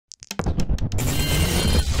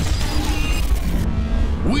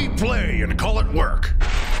We play and call it work.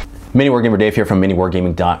 MiniWarGamer Dave here from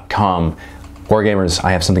MiniWarGaming.com. Wargamers,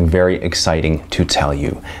 I have something very exciting to tell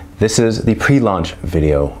you. This is the pre-launch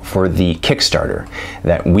video for the Kickstarter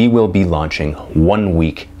that we will be launching 1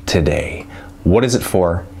 week today. What is it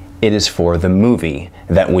for? It is for the movie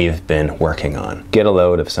that we've been working on. Get a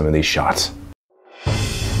load of some of these shots.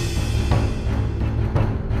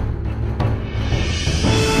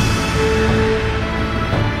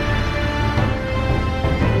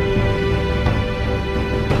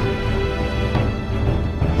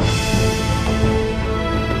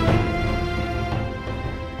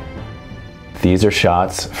 These are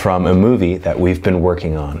shots from a movie that we've been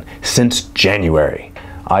working on since January.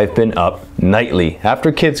 I've been up nightly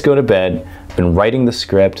after kids go to bed, been writing the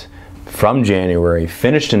script from January,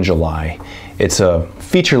 finished in July. It's a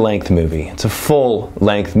feature-length movie. It's a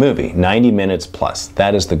full-length movie, 90 minutes plus.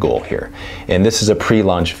 That is the goal here. And this is a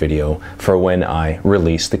pre-launch video for when I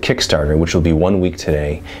release the Kickstarter, which will be 1 week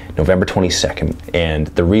today, November 22nd. And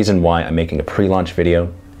the reason why I'm making a pre-launch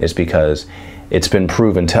video is because it's been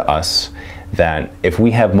proven to us that if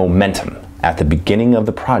we have momentum at the beginning of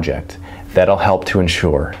the project, that'll help to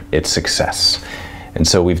ensure its success. And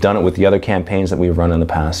so we've done it with the other campaigns that we've run in the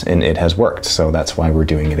past, and it has worked, so that's why we're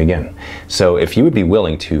doing it again. So if you would be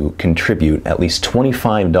willing to contribute at least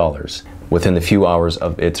 $25 within the few hours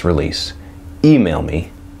of its release, email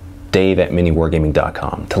me,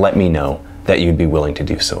 dave@miniwargaming.com, to let me know that you'd be willing to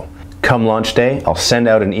do so. Come launch day, I'll send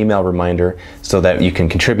out an email reminder so that you can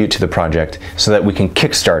contribute to the project so that we can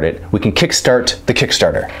kickstart it. We can kickstart the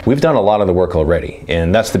Kickstarter. We've done a lot of the work already,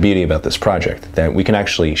 and that's the beauty about this project, that we can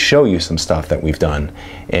actually show you some stuff that we've done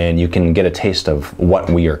and you can get a taste of what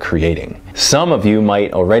we are creating. Some of you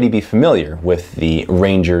might already be familiar with the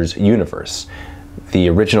Rangers universe. The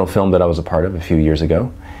original film that I was a part of a few years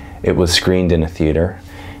ago, it was screened in a theater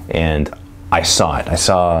and I saw it. I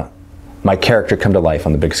saw my character come to life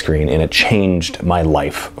on the big screen, and it changed my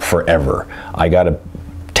life forever. I got a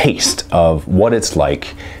taste of what it's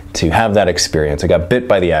like to have that experience. I got bit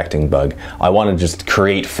by the acting bug. I wanted to just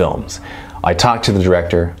create films. I talked to the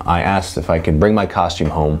director. I asked if I could bring my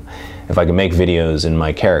costume home, if I could make videos in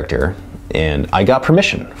my character, and I got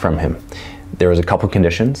permission from him. There was a couple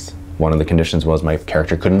conditions. One of the conditions was my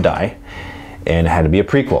character couldn't die, and it had to be a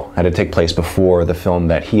prequel. It had to take place before the film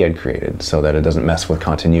that he had created so that it doesn't mess with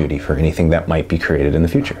continuity for anything that might be created in the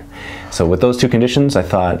future. So with those two conditions, I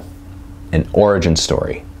thought an origin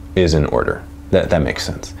story is in order. That makes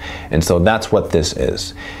sense. And so that's what this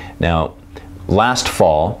is. Now, last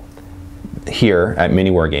fall, here at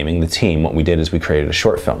MiniWarGaming, the team, what we did is we created a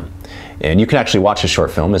short film. And you can actually watch the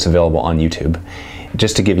short film. It's available on YouTube.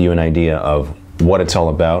 Just to give you an idea of what it's all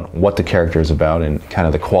about, what the character is about, and kind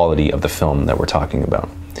of the quality of the film that we're talking about.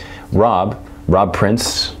 Rob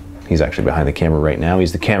Prince, he's actually behind the camera right now.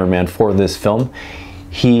 He's the cameraman for this film.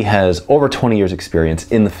 He has over 20 years experience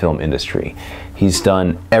in the film industry. He's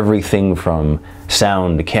done everything from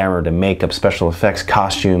sound to camera to makeup, special effects,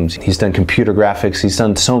 costumes. He's done computer graphics. He's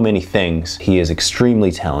done so many things. He is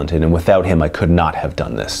extremely talented, and without him, I could not have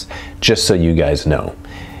done this, just so you guys know.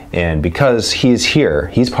 And because he's here,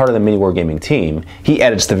 he's part of the MiniWarGaming team, he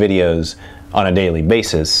edits the videos on a daily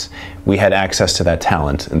basis. We had access to that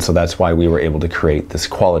talent, and so that's why we were able to create this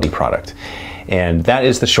quality product. And that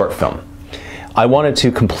is the short film. I wanted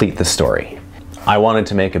to complete the story. I wanted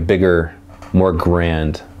to make a bigger, more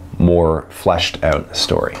grand, more fleshed out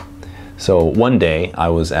story. So one day I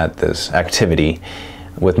was at this activity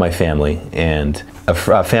with my family, and a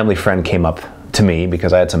family friend came up to me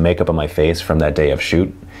because I had some makeup on my face from that day of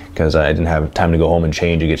shoot, because I didn't have time to go home and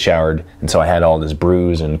change and get showered, and so I had all this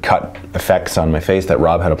bruise and cut effects on my face that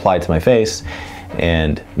Rob had applied to my face.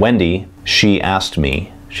 And Wendy, she asked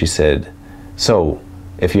me, she said, so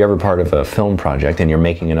if you're ever part of a film project and you're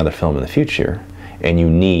making another film in the future and you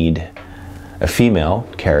need a female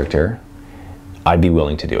character, I'd be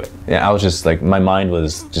willing to do it. And I was just like, my mind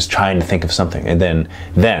was just trying to think of something, and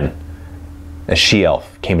then a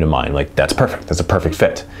she-elf came to mind, like that's perfect, that's a perfect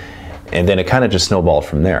fit. And then it kind of just snowballed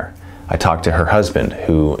from there. I talked to her husband,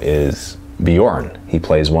 who is Bjorn. He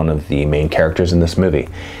plays one of the main characters in this movie.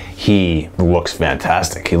 He looks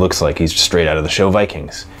fantastic. He looks like he's straight out of the show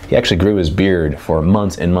Vikings. He actually grew his beard for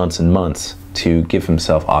months and months and months to give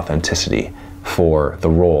himself authenticity for the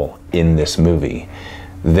role in this movie.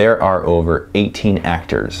 There are over 18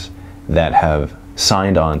 actors that have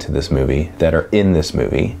signed on to this movie, that are in this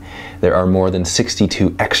movie. There are more than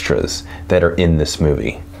 62 extras that are in this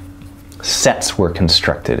movie. Sets were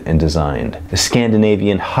constructed and designed. The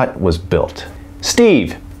Scandinavian hut was built.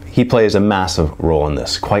 Steve, he plays a massive role in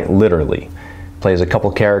this, quite literally. Plays a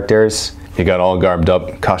couple characters. He got all garbed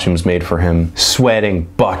up, costumes made for him, sweating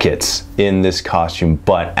buckets in this costume,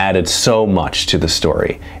 but added so much to the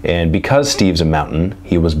story. And because Steve's a mountain,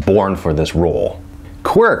 he was born for this role.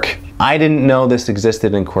 Quirk. I didn't know this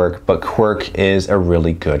existed in Quirk, but Quirk is a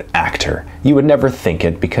really good actor. You would never think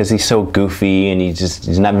it because he's so goofy and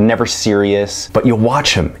he's never serious, but you'll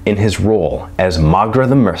watch him in his role as Magra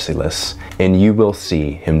the Merciless and you will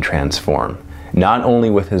see him transform. Not only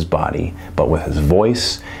with his body, but with his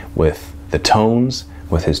voice, with the tones,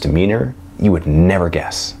 with his demeanor. You would never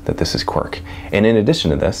guess that this is Quirk. And in addition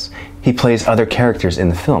to this, he plays other characters in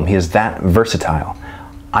the film. He is that versatile.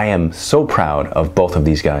 I am so proud of both of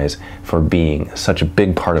these guys for being such a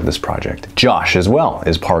big part of this project. Josh as well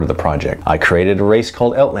is part of the project. I created a race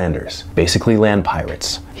called Outlanders, basically land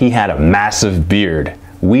pirates. He had a massive beard.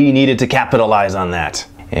 We needed to capitalize on that.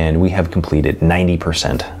 And we have completed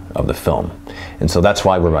 90% of the film. And so that's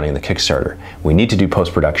why we're running the Kickstarter. We need to do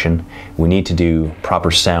post-production. We need to do proper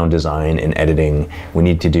sound design and editing. We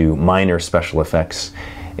need to do minor special effects.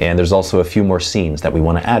 And there's also a few more scenes that we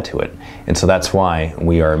want to add to it. And so that's why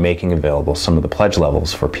we are making available some of the pledge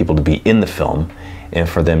levels for people to be in the film and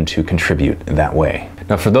for them to contribute that way.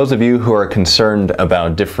 Now, for those of you who are concerned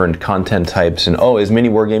about different content types and, oh, is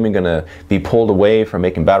MiniWarGaming gonna be pulled away from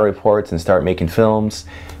making battle reports and start making films?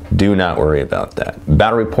 Do not worry about that.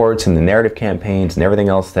 Battle reports and the narrative campaigns and everything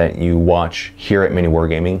else that you watch here at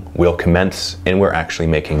MiniWarGaming will commence, and we're actually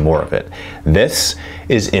making more of it. This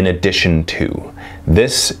is in addition to.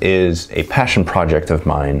 This is a passion project of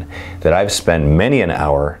mine that I've spent many an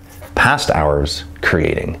hour, past hours,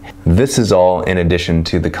 creating. This is all in addition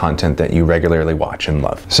to the content that you regularly watch and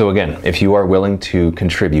love. So again, if you are willing to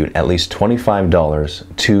contribute at least $25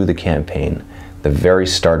 to the campaign, the very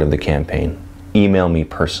start of the campaign, email me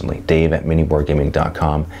personally,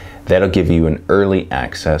 dave@miniwargaming.com. That'll give you an early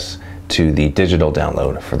access to the digital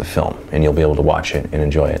download for the film, and you'll be able to watch it and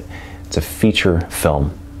enjoy it. It's a feature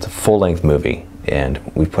film. It's a full-length movie, and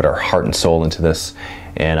we've put our heart and soul into this,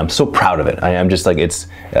 and I'm so proud of it. I'm just like,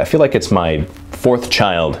 I feel like it's my fourth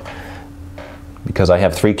child because I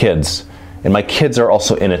have 3 kids, and my kids are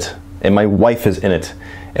also in it, and my wife is in it,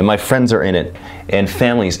 and my friends are in it, and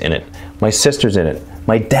family's in it. My sister's in it.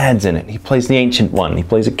 My dad's in it. He plays the Ancient One. He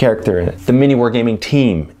plays a character in it. The MiniWarGaming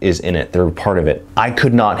team is in it. They're a part of it. I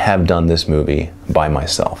could not have done this movie by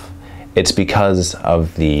myself. It's because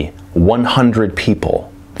of the 100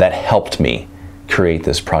 people that helped me create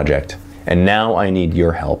this project. And now I need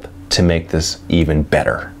your help to make this even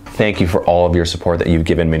better. Thank you for all of your support that you've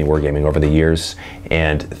given MiniWarGaming over the years,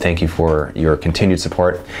 and thank you for your continued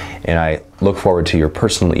support. And I look forward to your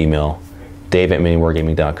personal email,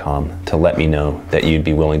 dave@miniwargaming.com, to let me know that you'd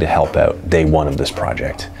be willing to help out day one of this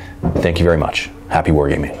project. Thank you very much. Happy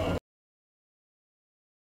wargaming.